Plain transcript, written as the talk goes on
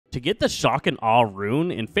To get the Shock and Awe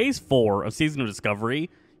Rune in Phase 4 of Season of Discovery,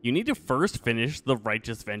 you need to first finish the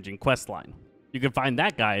Righteous Avenging questline. You can find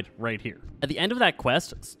that guide right here. At the end of that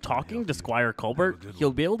quest, talking to Squire Colbert,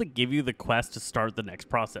 he'll be able to give you the quest to start the next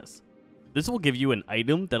process. This will give you an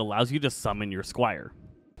item that allows you to summon your Squire.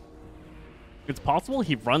 It's possible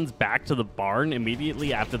he runs back to the barn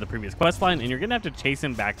immediately after the previous questline, and you're going to have to chase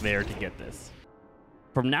him back there to get this.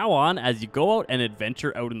 From now on, as you go out and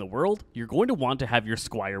adventure out in the world, you're going to want to have your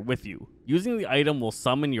Squire with you. Using the item will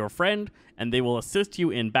summon your friend, and they will assist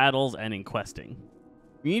you in battles and in questing.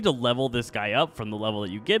 You need to level this guy up from the level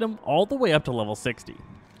that you get him all the way up to level 60.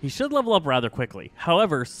 He should level up rather quickly.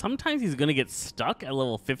 However, sometimes he's going to get stuck at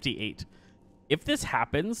level 58. If this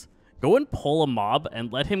happens, go and pull a mob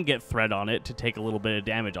and let him get thread on it to take a little bit of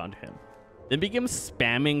damage onto him. Then begin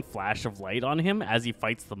spamming Flash of Light on him as he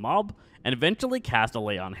fights the mob, and eventually cast a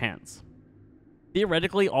Lay on Hands.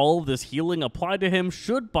 Theoretically, all of this healing applied to him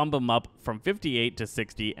should bump him up from 58 to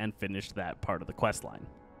 60 and finish that part of the questline.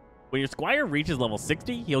 When your Squire reaches level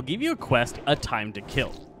 60, he'll give you a quest, A Time to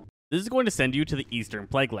Kill. This is going to send you to the Eastern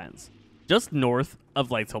Plaguelands. Just north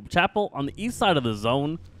of Light's Hope Chapel, on the east side of the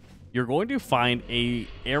zone, you're going to find an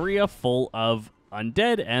area full of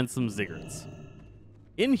undead and some zigguards.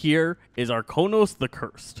 In here is Arkonos the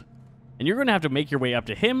Cursed, and you're going to have to make your way up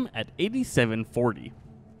to him at 8740.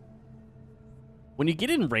 When you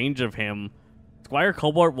get in range of him, Squire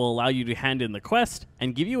Colbert will allow you to hand in the quest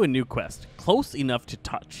and give you a new quest, Close Enough to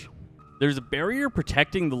Touch. There's a barrier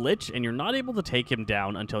protecting the Lich, and you're not able to take him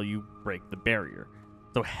down until you break the barrier.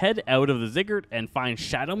 So head out of the Ziggurat and find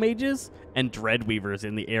Shadow Mages and Dreadweavers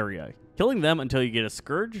in the area, killing them until you get a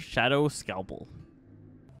Scourge Shadow Scalpel.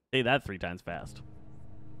 Say that 3 times fast.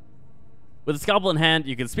 With a scalpel in hand,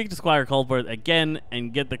 you can speak to Squire Colbert again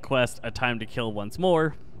and get the quest A Time to Kill once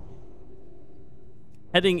more.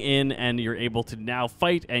 Heading in, and you're able to now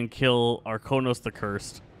fight and kill Arkonos the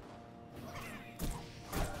Cursed.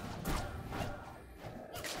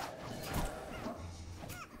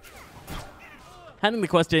 Handing the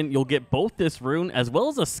quest in, you'll get both this rune as well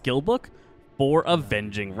as a skill book for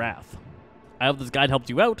Avenging Wrath. I hope this guide helped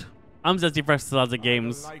you out. I'm Zesty Fresh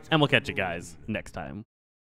Games, and we'll catch you guys next time.